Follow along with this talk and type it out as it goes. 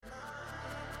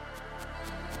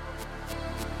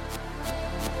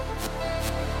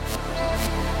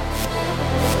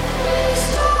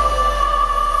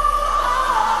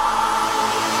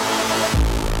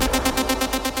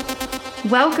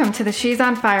Welcome to the She's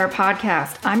on Fire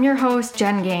podcast. I'm your host,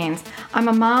 Jen Gaines. I'm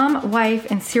a mom, wife,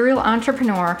 and serial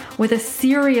entrepreneur with a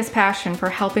serious passion for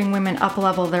helping women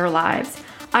up-level their lives.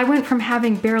 I went from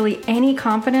having barely any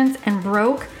confidence and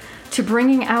broke to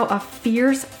bringing out a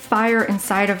fierce fire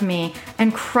inside of me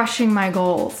and crushing my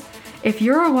goals. If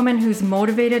you're a woman who's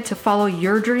motivated to follow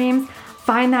your dreams,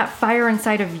 find that fire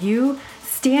inside of you,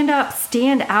 stand up,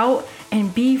 stand out,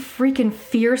 and be freaking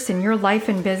fierce in your life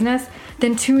and business,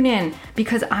 then tune in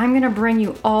because I'm going to bring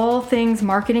you all things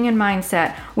marketing and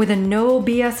mindset with a no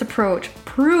BS approach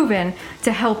proven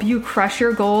to help you crush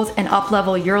your goals and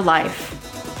up-level your life.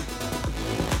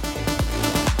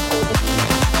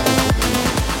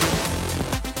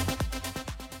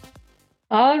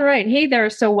 All right. Hey there.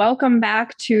 So welcome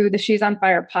back to the She's on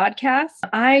Fire podcast.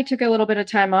 I took a little bit of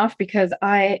time off because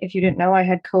if you didn't know, I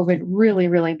had COVID really,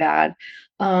 really bad.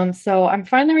 So I'm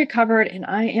finally recovered and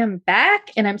I am back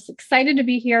and I'm excited to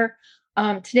be here.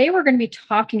 Today, we're going to be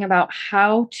talking about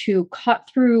how to cut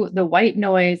through the white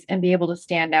noise and be able to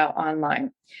stand out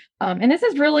online. And this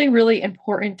is really, really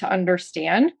important to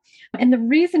understand. And the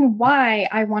reason why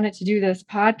I wanted to do this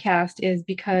podcast is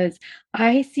because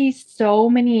I see so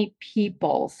many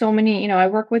people, I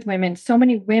work with women, so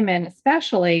many women,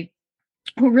 especially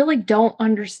who really don't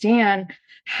understand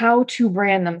how to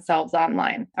brand themselves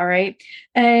online. All right.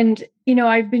 And,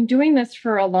 I've been doing this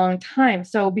for a long time.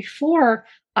 So before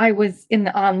I was in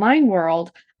the online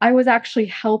world, I was actually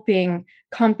helping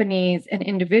companies and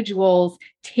individuals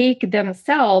take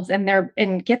themselves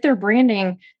and get their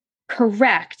branding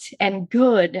correct and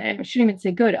good. I shouldn't even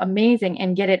say good, amazing,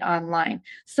 and get it online.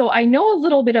 So I know a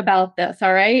little bit about this.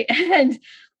 All right. And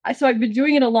so I've been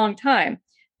doing it a long time.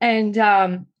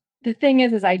 And, the thing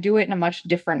is I do it in a much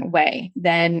different way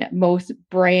than most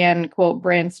quote,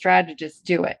 brand strategists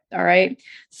do it. All right.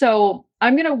 So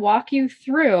I'm going to walk you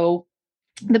through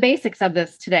the basics of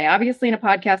this today. Obviously, in a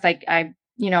podcast, I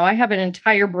have an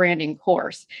entire branding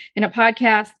course. In a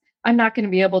podcast, I'm not going to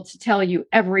be able to tell you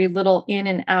every little in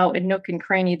and out and nook and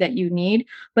cranny that you need,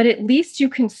 but at least you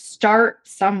can start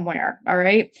somewhere. All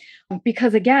right.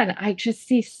 Because again, I just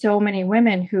see so many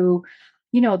women who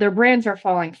their brands are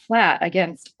falling flat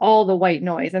against all the white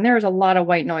noise. And there's a lot of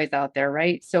white noise out there,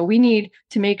 right? So we need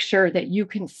to make sure that you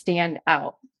can stand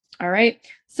out. All right.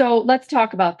 So let's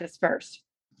talk about this first.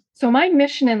 So my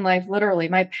mission in life, literally,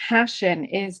 my passion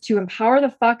is to empower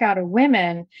the fuck out of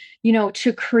women,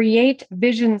 to create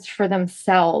visions for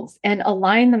themselves and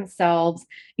align themselves.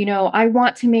 I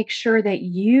want to make sure that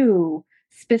you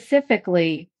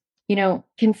specifically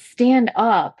can stand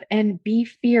up and be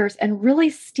fierce and really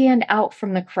stand out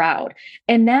from the crowd.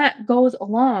 And that goes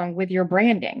along with your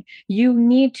branding. You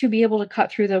need to be able to cut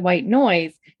through the white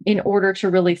noise in order to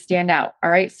really stand out. All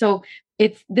right. So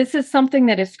this is something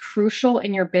that is crucial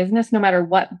in your business, no matter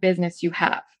what business you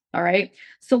have. All right.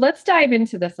 So let's dive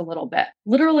into this a little bit.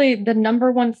 Literally, the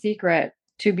number one secret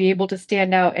to be able to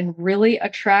stand out and really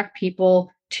attract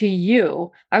people to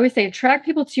you, I always say attract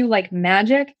people to you like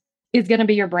magic, is going to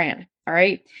be your brand. All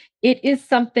right. It is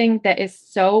something that is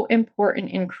so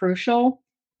important and crucial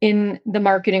in the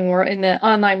marketing world, in the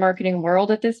online marketing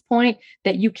world at this point,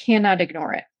 that you cannot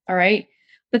ignore it. All right.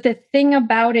 But the thing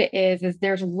about it is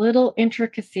there's little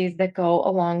intricacies that go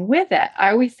along with it.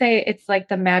 I always say it's like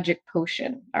the magic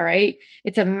potion. All right.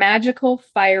 It's a magical,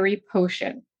 fiery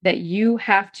potion that you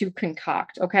have to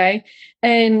concoct. Okay.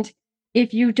 And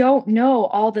if you don't know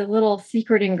all the little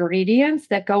secret ingredients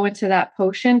that go into that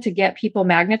potion to get people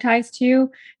magnetized to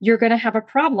you, you're going to have a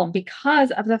problem because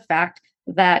of the fact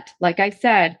that, like I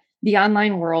said, the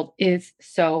online world is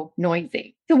so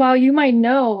noisy. So while you might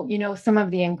know, some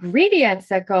of the ingredients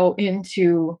that go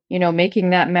into,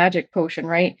 making that magic potion,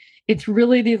 right? It's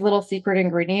really these little secret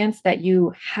ingredients that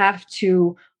you have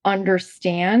to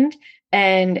understand.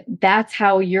 And that's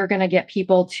how you're going to get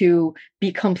people to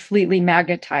be completely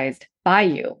magnetized by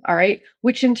you. All right.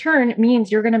 Which in turn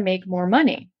means you're going to make more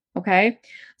money. Okay.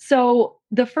 So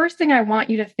the first thing I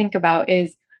want you to think about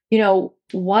is,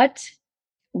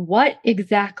 what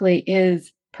exactly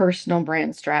is personal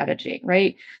brand strategy,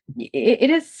 right?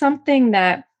 It is something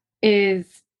that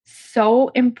is so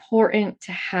important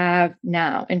to have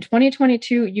now. In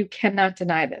 2022, you cannot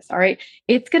deny this. All right.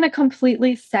 It's going to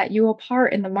completely set you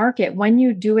apart in the market when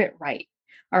you do it right.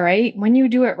 All right. When you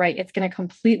do it right, it's going to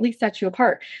completely set you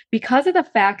apart because of the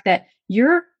fact that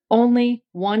you're only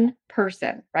one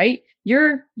person, right?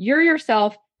 You're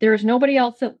yourself. There's nobody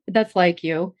else that's like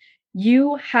you.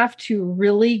 You have to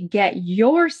really get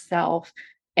yourself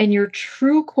and your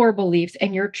true core beliefs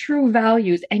and your true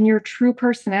values and your true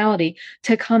personality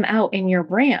to come out in your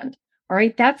brand. All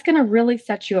right. That's going to really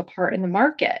set you apart in the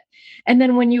market. And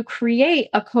then when you create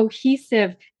a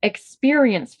cohesive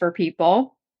experience for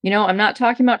people, I'm not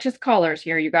talking about just colors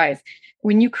here, you guys.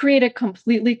 When you create a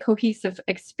completely cohesive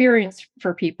experience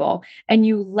for people and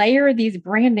you layer these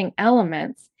branding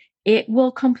elements, it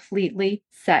will completely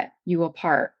set you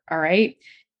apart. All right.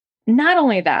 Not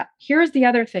only that, here's the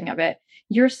other thing of it,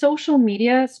 your social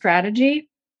media strategy,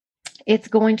 it's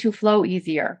going to flow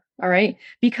easier. All right.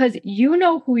 Because you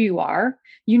know who you are,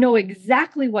 you know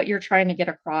exactly what you're trying to get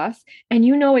across, and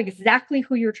you know exactly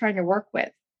who you're trying to work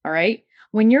with. All right.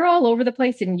 When you're all over the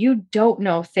place and you don't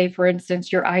know, say, for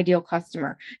instance, your ideal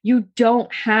customer, you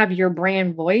don't have your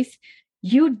brand voice,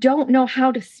 you don't know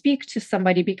how to speak to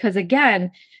somebody because,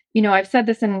 again, I've said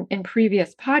this in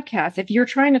previous podcasts. If you're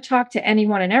trying to talk to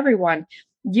anyone and everyone,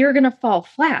 you're going to fall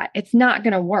flat. It's not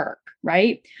going to work.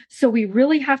 Right. So we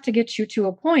really have to get you to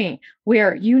a point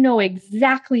where you know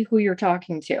exactly who you're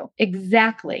talking to.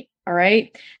 Exactly. All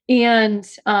right. And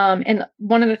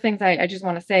one of the things I just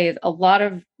want to say is a lot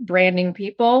of branding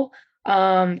people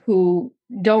who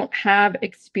don't have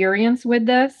experience with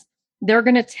this, they're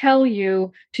going to tell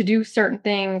you to do certain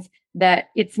things that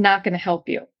it's not going to help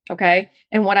you. Okay.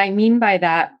 And what I mean by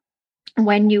that,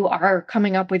 when you are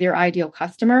coming up with your ideal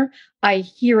customer, I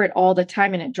hear it all the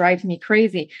time and it drives me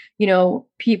crazy.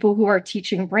 People who are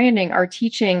teaching branding are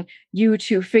teaching you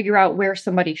to figure out where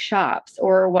somebody shops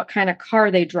or what kind of car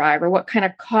they drive or what kind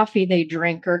of coffee they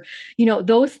drink, or,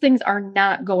 those things are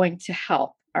not going to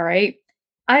help. All right.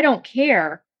 I don't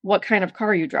care what kind of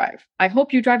car you drive. I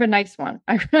hope you drive a nice one.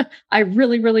 I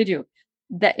really, really do.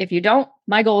 That if you don't,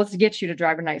 my goal is to get you to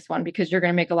drive a nice one because you're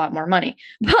going to make a lot more money.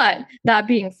 But that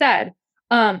being said,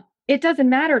 it doesn't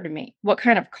matter to me what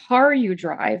kind of car you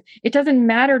drive. It doesn't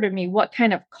matter to me what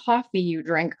kind of coffee you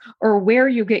drink or where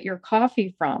you get your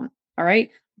coffee from. All right.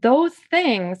 Those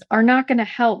things are not going to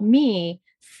help me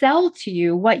sell to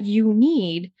you what you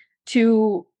need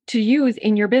to use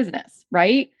in your business,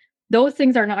 right? Those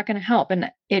things are not going to help. And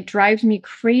it drives me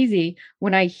crazy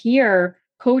when I hear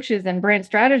coaches and brand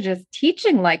strategists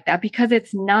teaching like that because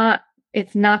it's not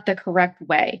the correct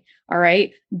way. All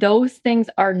right. Those things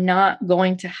are not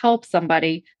going to help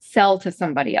somebody sell to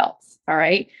somebody else. All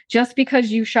right. Just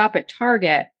because you shop at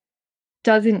Target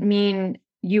doesn't mean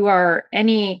you are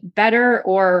any better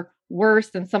or worse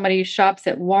than somebody who shops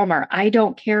at Walmart. I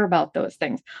don't care about those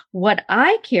things. What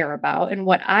I care about and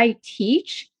what I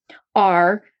teach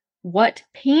are, what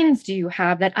pains do you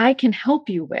have that I can help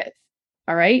you with?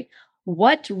 All right.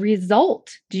 What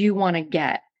result do you want to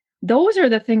get? Those are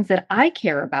the things that I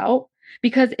care about,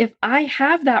 because if I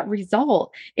have that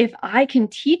result, if I can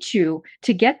teach you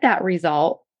to get that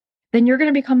result, then you're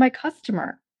going to become my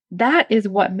customer. That is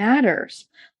what matters.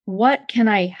 What can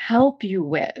I help you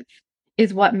with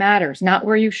is what matters, not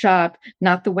where you shop,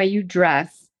 not the way you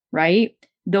dress, right?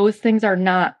 Those things are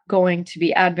not going to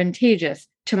be advantageous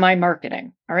to my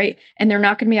marketing. All right. And they're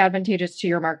not going to be advantageous to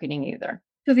your marketing either.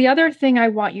 So the other thing I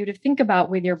want you to think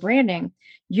about with your branding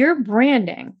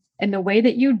and the way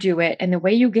that you do it and the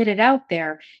way you get it out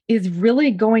there is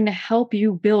really going to help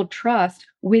you build trust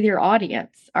with your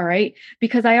audience. All right.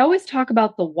 Because I always talk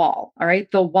about the wall. All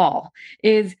right. The wall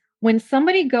is when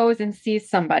somebody goes and sees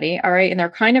somebody, all right, and they're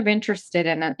kind of interested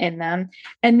in them,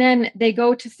 and then they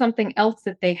go to something else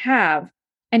that they have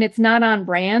and it's not on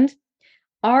brand,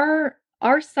 our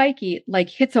psyche like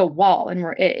hits a wall, and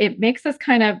it makes us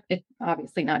kind of, it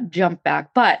obviously not jump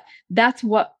back, but that's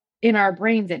what in our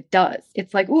brains it does.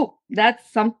 It's like, ooh,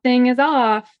 that's something is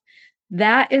off.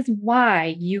 That is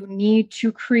why you need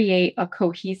to create a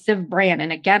cohesive brand.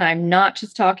 And again, I'm not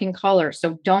just talking color,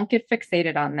 so don't get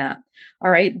fixated on that. All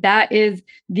right. That is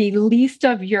the least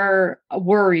of your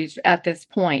worries at this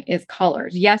point, is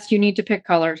colors. Yes, you need to pick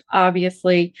colors.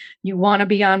 Obviously, you want to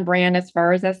be on brand as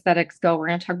far as aesthetics go. We're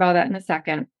going to talk about that in a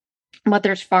second. But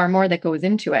there's far more that goes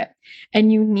into it.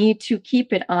 And you need to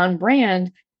keep it on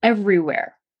brand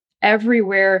everywhere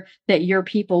that your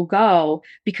people go,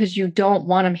 because you don't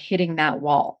want them hitting that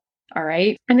wall. All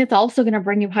right. And it's also going to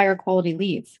bring you higher quality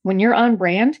leads. When you're on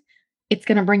brand, it's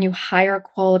going to bring you higher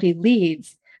quality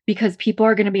leads because people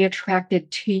are going to be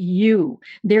attracted to you.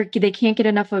 They can't get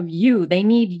enough of you. They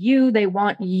need you. They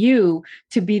want you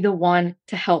to be the one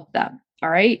to help them. All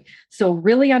right. So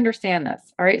really understand this.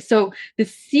 All right. So the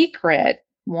secret,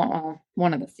 one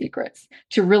of the secrets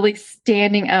to really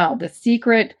standing out, the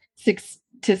secret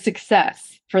to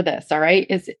success for this, all right,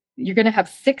 is you're going to have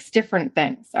 6 different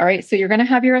things. All right. So you're going to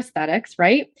have your aesthetics,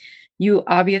 right? You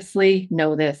obviously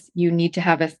know this. You need to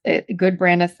have a good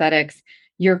brand aesthetics,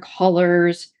 your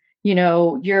colors,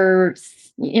 your,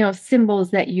 symbols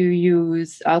that you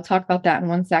use. I'll talk about that in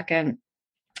one second.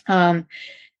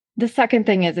 the second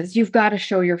thing is you've got to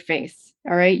show your face.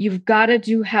 All right. You've got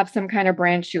to have some kind of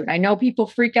brand shoot. I know people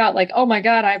freak out like, oh my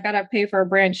God, I've got to pay for a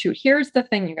brand shoot. Here's the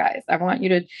thing, you guys. I want you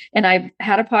to, and I've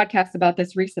had a podcast about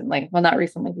this recently. Well, not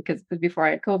recently because it was before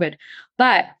I had COVID,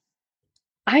 but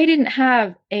I didn't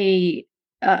have a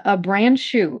brand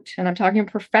shoot, and I'm talking a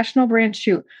professional brand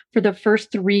shoot for the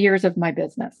first 3 years of my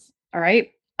business. All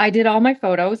right. I did all my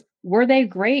photos. Were they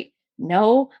great?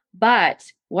 No. But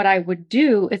what I would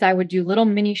do is I would do little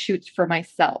mini shoots for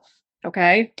myself.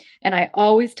 Okay. And I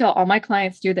always tell all my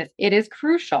clients do this. It is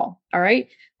crucial. All right.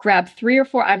 Grab 3 or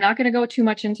 4. I'm not going to go too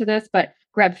much into this, but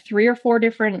grab 3 or 4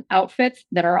 different outfits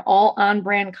that are all on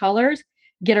brand colors.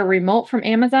 Get a remote from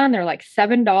Amazon. They're like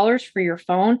 $7 for your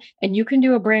phone, and you can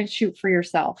do a brand shoot for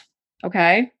yourself.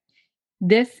 Okay.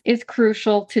 This is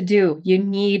crucial to do. You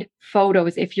need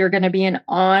photos if you're going to be an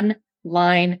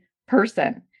online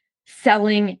person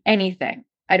selling anything.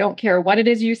 I don't care what it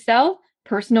is you sell.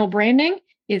 Personal branding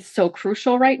is so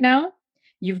crucial right now.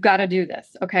 You've got to do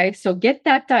this. Okay. So get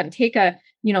that done. Take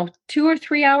 2 or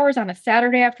 3 hours on a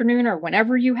Saturday afternoon or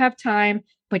whenever you have time,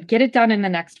 but get it done in the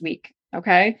next week.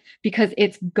 Okay. Because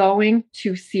it's going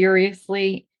to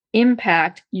seriously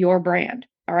impact your brand.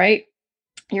 All right.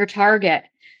 Your target.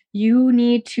 You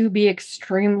need to be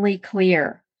extremely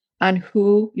clear on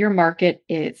who your market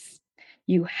is.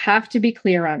 You have to be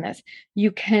clear on this.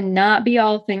 You cannot be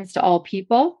all things to all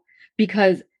people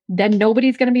because then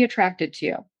nobody's going to be attracted to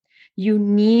you. You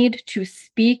need to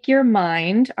speak your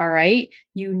mind. All right.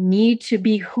 You need to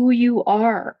be who you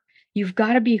are. You've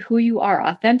got to be who you are,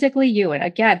 authentically you. And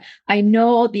again, I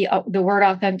know the word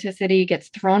authenticity gets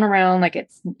thrown around like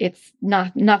it's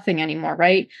not nothing anymore,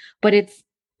 right? But it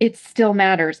still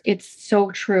matters. It's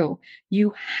so true.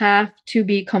 You have to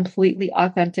be completely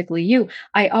authentically you.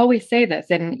 I always say this,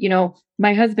 and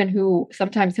my husband, who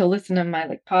sometimes he'll listen to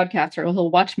my podcast or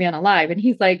he'll watch me on a live, and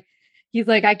he's like,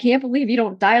 I can't believe you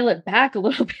don't dial it back a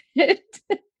little bit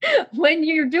when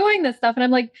you're doing this stuff. And I'm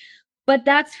like, but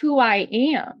that's who I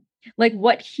am. Like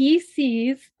what he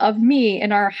sees of me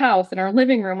in our house, in our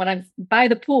living room, when I'm by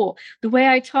the pool, the way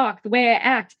I talk, the way I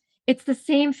act, it's the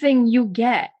same thing you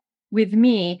get with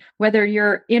me, whether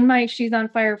you're in my She's on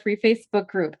Fire free Facebook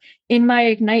group, in my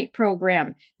Ignite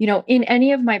program, in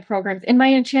any of my programs, in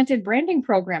my Enchanted branding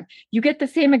program, you get the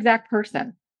same exact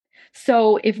person.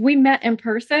 So if we met in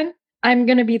person, I'm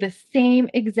going to be the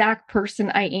same exact person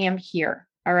I am here.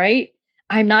 All right.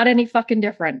 I'm not any fucking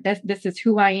different. This is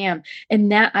who I am.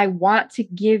 And that I want to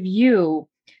give you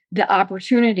the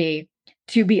opportunity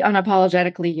to be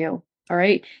unapologetically you. All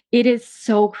right. It is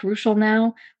so crucial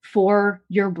now for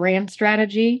your brand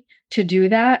strategy to do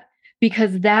that,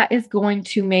 because that is going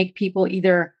to make people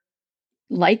either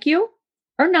like you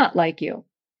or not like you.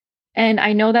 And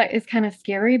I know that is kind of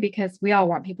scary because we all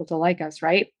want people to like us,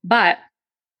 right? But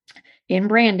in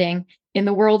branding, in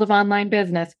the world of online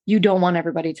business, you don't want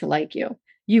everybody to like you.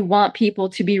 You want people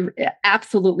to be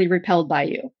absolutely repelled by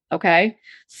you. Okay.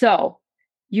 So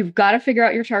you've got to figure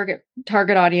out your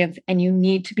target audience, and you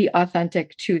need to be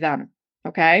authentic to them.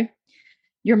 Okay.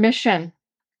 Your mission.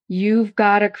 You've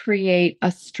got to create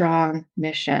a strong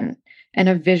mission and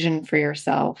a vision for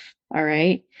yourself. All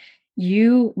right.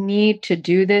 You need to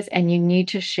do this, and you need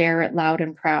to share it loud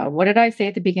and proud. What did I say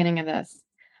at the beginning of this?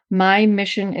 My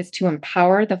mission is to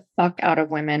empower the fuck out of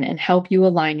women and help you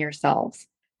align yourselves,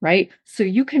 right? So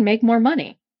you can make more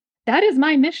money. That is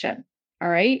my mission. All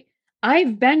right.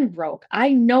 I've been broke.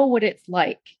 I know what it's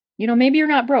like. Maybe you're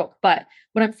not broke, but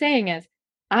what I'm saying is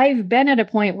I've been at a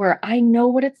point where I know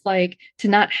what it's like to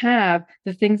not have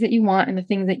the things that you want and the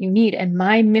things that you need. And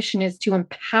my mission is to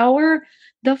empower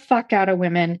the fuck out of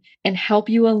women and help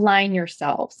you align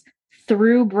yourselves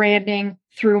through branding,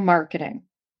 through marketing.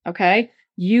 Okay.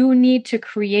 You need to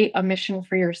create a mission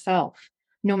for yourself,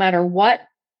 no matter what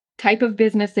type of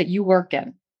business that you work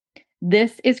in.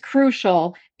 This is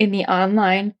crucial in the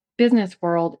online business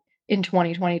world in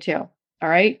 2022. All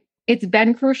right. It's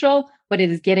been crucial, but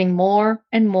it is getting more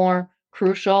and more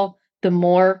crucial the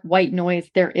more white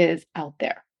noise there is out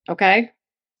there. Okay.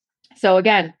 So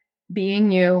again,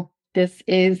 being you, this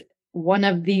is one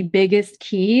of the biggest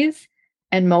keys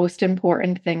and most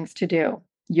important things to do.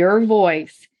 Your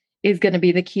voice is going to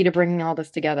be the key to bringing all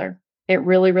this together. It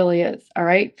really, really is. All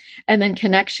right. And then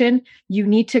connection, you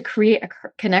need to create a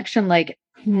connection like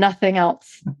nothing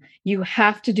else. You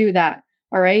have to do that.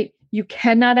 All right. You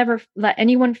cannot ever let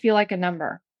anyone feel like a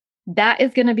number. That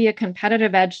is going to be a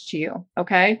competitive edge to you.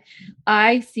 Okay.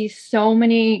 I see so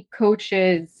many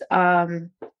coaches,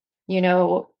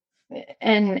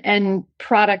 and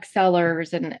product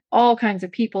sellers and all kinds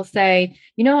of people say,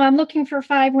 I'm looking for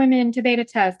 5 women to beta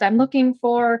test. I'm looking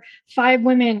for 5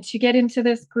 women to get into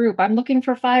this group. I'm looking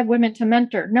for 5 women to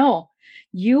mentor. No,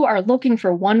 you are looking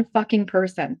for one fucking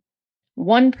person.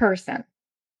 One person.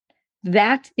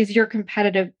 That is your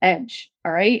competitive edge.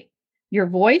 All right. Your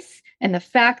voice and the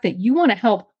fact that you want to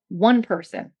help one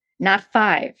person, not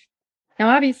 5. Now,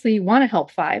 obviously, you want to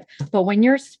help 5, but when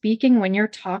you're speaking, when you're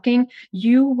talking,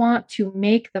 you want to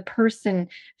make the person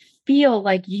feel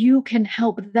like you can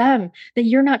help them, that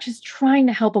you're not just trying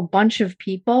to help a bunch of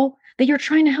people, that you're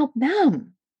trying to help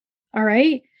them. All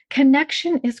right.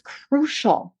 Connection is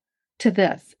crucial to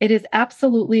this. It is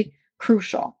absolutely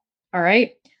crucial. All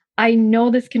right. I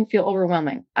know this can feel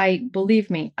overwhelming. Believe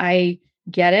me, I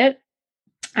get it.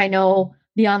 I know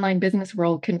the online business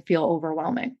world can feel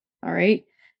overwhelming. All right.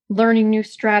 Learning new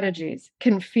strategies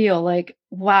can feel like,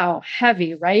 wow,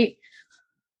 heavy, right?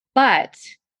 But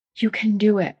you can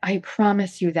do it. I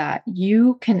promise you that.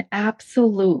 You can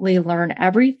absolutely learn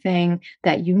everything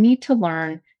that you need to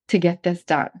learn to get this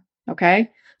done.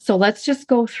 Okay. So let's just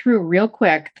go through real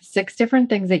quick the 6 different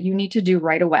things that you need to do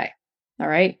right away. All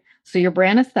right. So your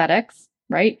brand aesthetics,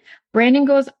 right? Branding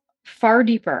goes far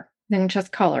deeper than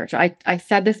just colors. I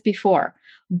said this before,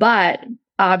 but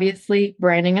obviously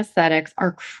branding aesthetics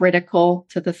are critical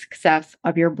to the success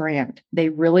of your brand. They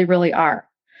really, really are.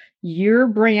 Your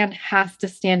brand has to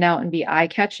stand out and be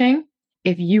eye-catching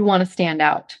if you want to stand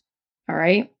out. All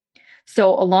right.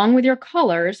 So along with your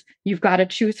colors, you've got to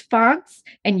choose fonts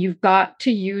and you've got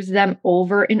to use them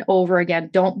over and over again.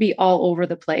 Don't be all over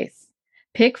the place.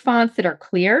 Pick fonts that are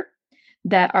clear,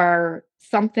 that are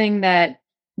something that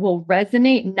will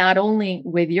resonate not only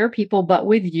with your people, but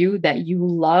with you, that you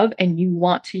love and you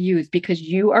want to use, because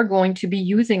you are going to be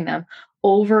using them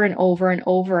over and over and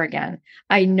over again.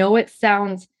 I know it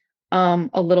sounds a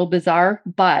little bizarre,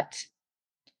 but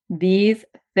these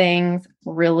things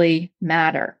really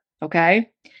matter. Okay.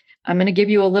 I'm going to give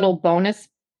you a little bonus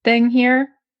thing here.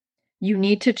 You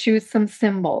need to choose some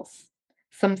symbols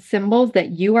that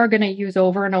you are going to use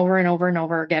over and over and over and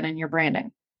over again in your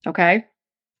branding. Okay.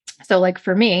 So, like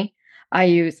for me, I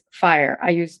use fire, I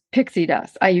use pixie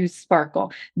dust, I use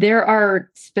sparkle. There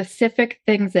are specific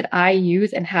things that I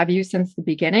use and have used since the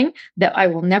beginning that I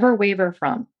will never waver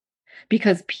from,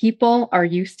 because people are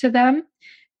used to them.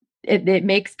 It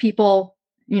makes people,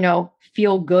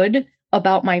 feel good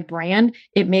about my brand.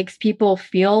 It makes people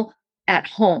feel at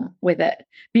home with it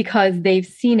because they've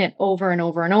seen it over and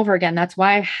over and over again. That's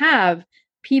why I have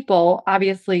people,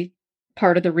 obviously,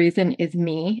 part of the reason is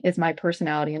me, is my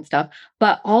personality and stuff.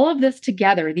 But all of this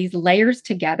together, these layers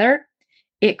together,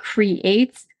 it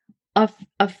creates a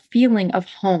feeling of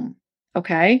home.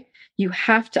 Okay. You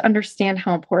have to understand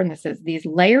how important this is. These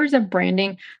layers of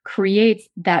branding creates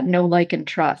that know, like, and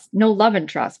trust. No love and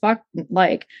trust. Fuck,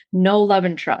 like, no love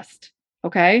and trust.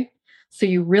 Okay. So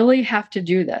you really have to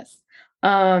do this.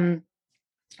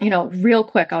 Real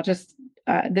quick, I'll just,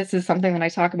 this is something that I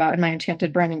talk about in my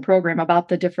Enchanted Branding program about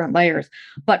the different layers.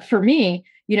 But for me,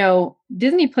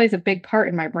 Disney plays a big part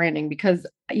in my branding because,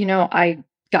 I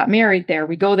got married there.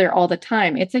 We go there all the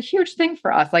time. It's a huge thing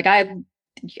for us. Like,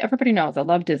 everybody knows I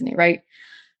love Disney, right?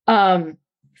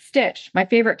 Stitch, my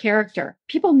favorite character.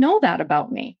 People know that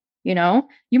about me.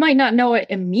 You might not know it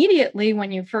immediately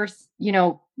when you first,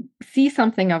 see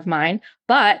something of mine,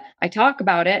 but I talk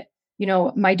about it.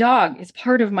 My dog is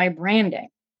part of my branding.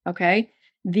 Okay.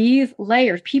 These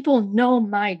layers, people know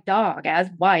my dog as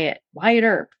Wyatt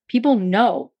Earp. People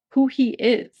know who he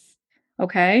is.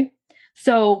 Okay.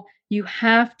 So you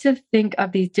have to think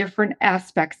of these different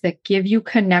aspects that give you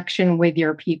connection with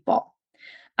your people.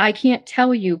 I can't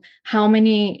tell you how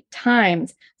many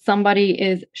times somebody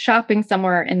is shopping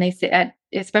somewhere and they say,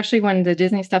 especially when the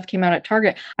Disney stuff came out at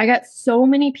Target, I got so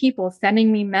many people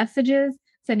sending me messages,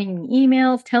 sending me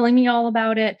emails, telling me all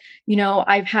about it.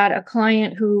 I've had a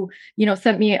client who,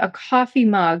 sent me a coffee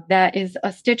mug that is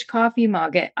a Stitch coffee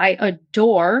mug. I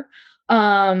adore.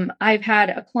 I've had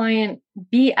a client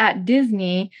be at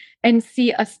Disney and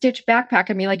see a Stitch backpack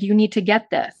and be like, you need to get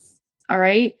this. All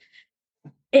right.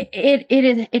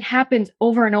 It happens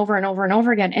over and over and over and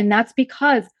over again. And that's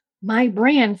because my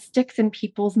brand sticks in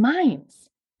people's minds.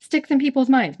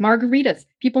 Margaritas.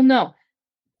 People know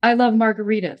I love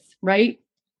margaritas, right?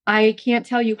 I can't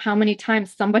tell you how many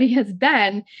times somebody has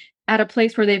been at a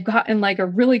place where they've gotten like a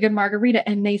really good margarita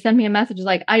and they send me a message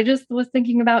like, I just was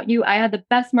thinking about you. I had the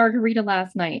best margarita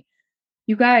last night.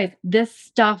 You guys, this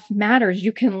stuff matters.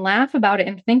 You can laugh about it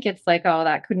and think it's like, oh,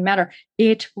 that couldn't matter.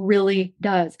 It really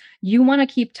does. You want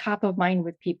to keep top of mind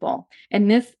with people. And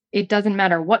this It doesn't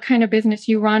matter what kind of business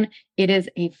you run. It is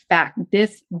a fact.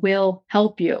 This will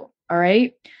help you. All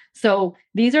right. So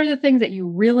these are the things that you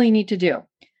really need to do.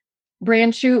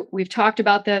 Brand shoot, we've talked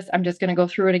about this. I'm just going to go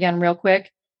through it again real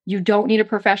quick. You don't need a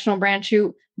professional brand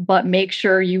shoot, but make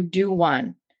sure you do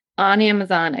one on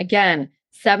Amazon. Again,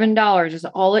 $7 is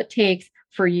all it takes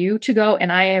for you to go.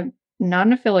 And I am not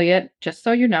an affiliate, just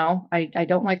so you know. I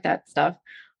don't like that stuff.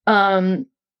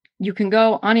 You can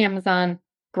go on Amazon,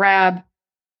 grab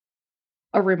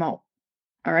a remote.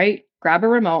 All right. Grab a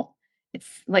remote. It's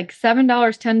like $7,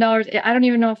 $10. I don't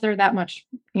even know if they're that much,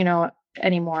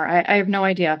 anymore. I have no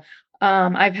idea.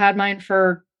 I've had mine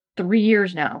for 3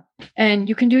 years now, and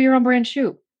you can do your own brand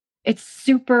shoot. It's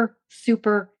super,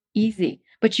 super easy,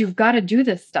 but you've got to do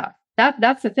this stuff.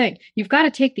 That's the thing. You've got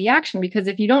to take the action, because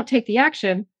if you don't take the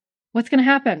action, what's going to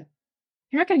happen?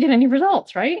 You're not going to get any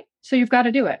results, right? So you've got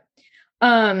to do it.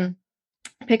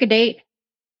 Pick a date,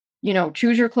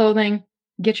 choose your clothing,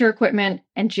 get your equipment,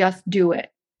 and just do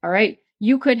it. All right.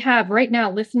 You could have right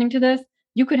now, listening to this,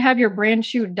 you could have your brand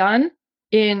shoot done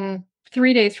in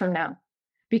 3 days from now,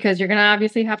 because you're going to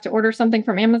obviously have to order something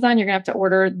from Amazon. You're going to have to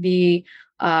order the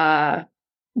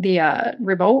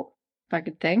remote, if I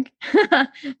could think,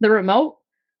 the remote.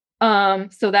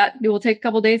 So that it will take a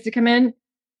couple days to come in,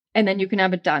 and then you can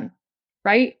have it done.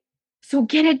 Right. So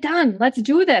get it done. Let's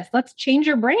do this. Let's change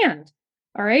your brand.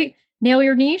 All right. Nail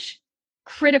your niche.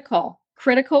 Critical.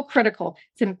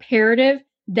 It's imperative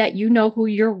that you know who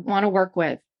you want to work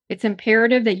with. It's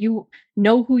imperative that you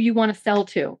know who you want to sell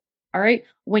to. All right.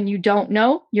 When you don't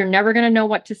know, you're never going to know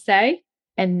what to say.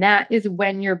 And that is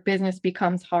when your business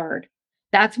becomes hard.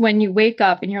 That's when you wake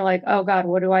up and you're like, oh God,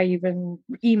 what do I even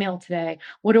email today?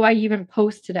 What do I even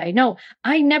post today? No,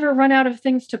 I never run out of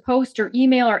things to post or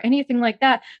email or anything like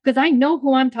that, because I know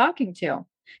who I'm talking to.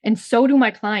 And so do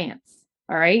my clients.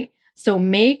 All right. So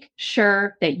make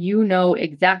sure that you know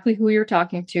exactly who you're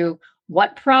talking to,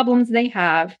 what problems they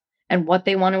have, and what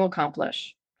they want to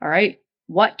accomplish. All right.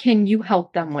 What can you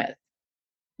help them with?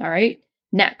 All right.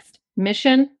 Next,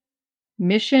 mission,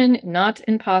 not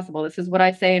impossible. This is what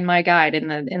I say in my guide, in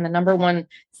the number one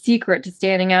secret to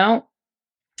standing out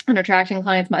and attracting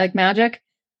clients like magic.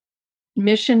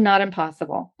 Mission, not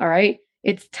impossible. All right.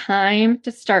 It's time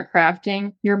to start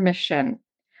crafting your mission.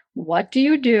 What do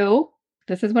you do?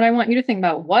 This is what I want you to think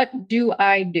about. What do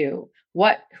I do?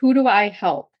 Who do I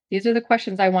help? These are the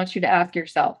questions I want you to ask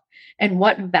yourself. And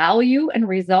what value and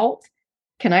result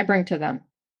can I bring to them?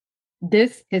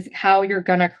 This is how you're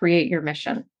going to create your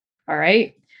mission. All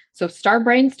right. So start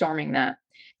brainstorming that.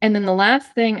 And then the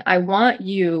last thing I want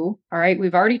you, all right,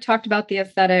 we've already talked about the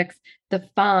aesthetics, the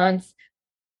fonts,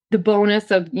 the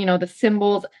bonus of, the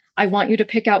symbols. I want you to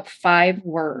pick out 5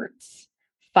 words,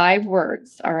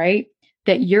 all right,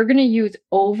 that you're going to use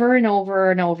over and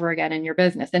over and over again in your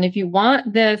business. And if you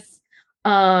want this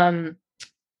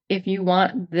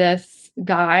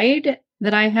guide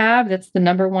that I have, that's the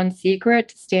number one secret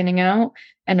to standing out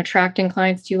and attracting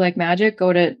clients to you like magic,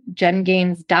 go to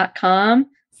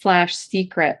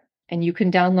jengaines.com/secret and you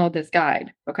can download this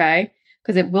guide. Okay.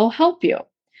 Because it will help you.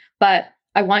 But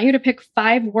I want you to pick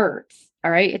 5 words.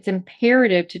 All right. It's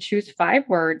imperative to choose 5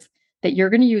 words that you're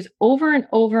going to use over and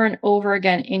over and over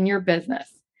again in your business,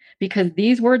 because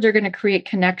these words are going to create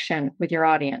connection with your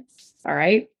audience. All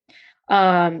right.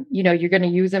 You're going to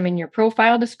use them in your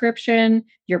profile description,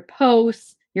 your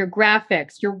posts, your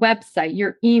graphics, your website,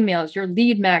 your emails, your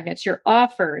lead magnets, your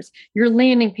offers, your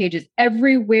landing pages,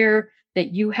 everywhere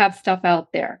that you have stuff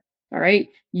out there. All right.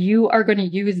 You are going to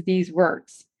use these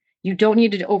words. You don't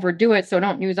need to overdo it. So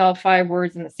don't use all 5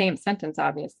 words in the same sentence.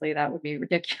 Obviously, that would be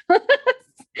ridiculous.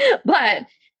 But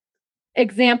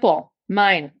example,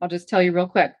 mine, I'll just tell you real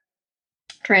quick.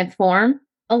 Transform,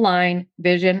 align,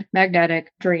 vision,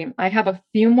 magnetic, dream. I have a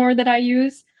few more that I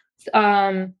use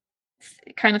kind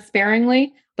of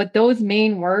sparingly, but those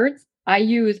main words I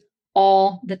use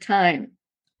all the time.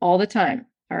 All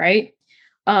right.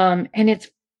 And it's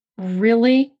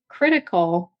really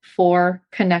critical for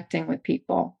connecting with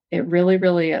people. It really,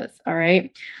 really is. All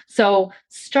right. So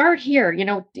start here,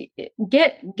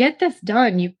 get this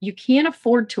done. You can't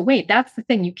afford to wait. That's the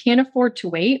thing. You can't afford to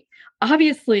wait.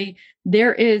 Obviously,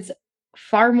 there is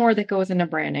far more that goes into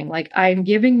branding. Like, I'm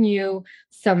giving you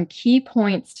some key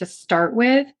points to start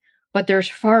with, but there's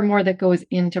far more that goes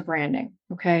into branding.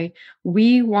 Okay.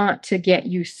 We want to get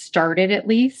you started at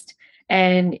least.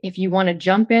 And if you want to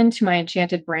jump into my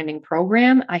Enchanted Branding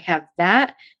program, I have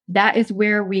that. That is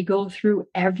where we go through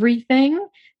everything.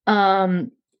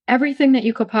 Everything that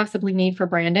you could possibly need for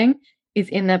branding is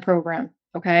in that program.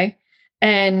 Okay.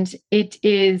 And it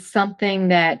is something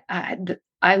that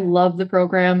I love the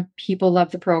program. People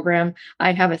love the program.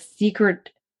 I have a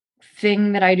secret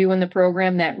thing that I do in the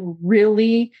program that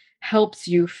really helps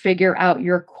you figure out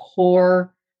your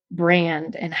core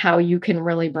brand and how you can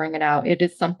really bring it out. It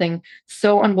is something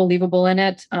so unbelievable in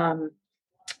it,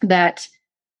 that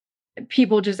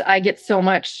people just I get so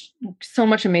much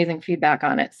amazing feedback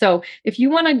on it. So if you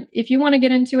want to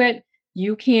get into it,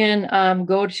 you can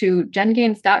go to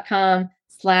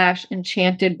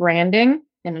jengaines.com/enchanted branding,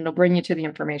 and it'll bring you to the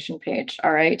information page.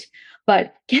 All right.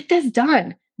 But get this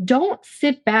done. Don't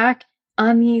sit back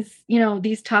on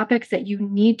these topics that you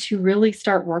need to really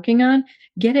start working on.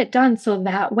 Get it done so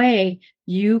that way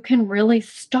you can really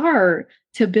start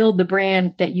to build the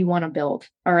brand that you want to build.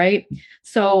 All right.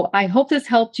 So I hope this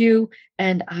helped you,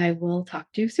 and I will talk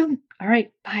to you soon. All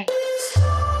right. Bye.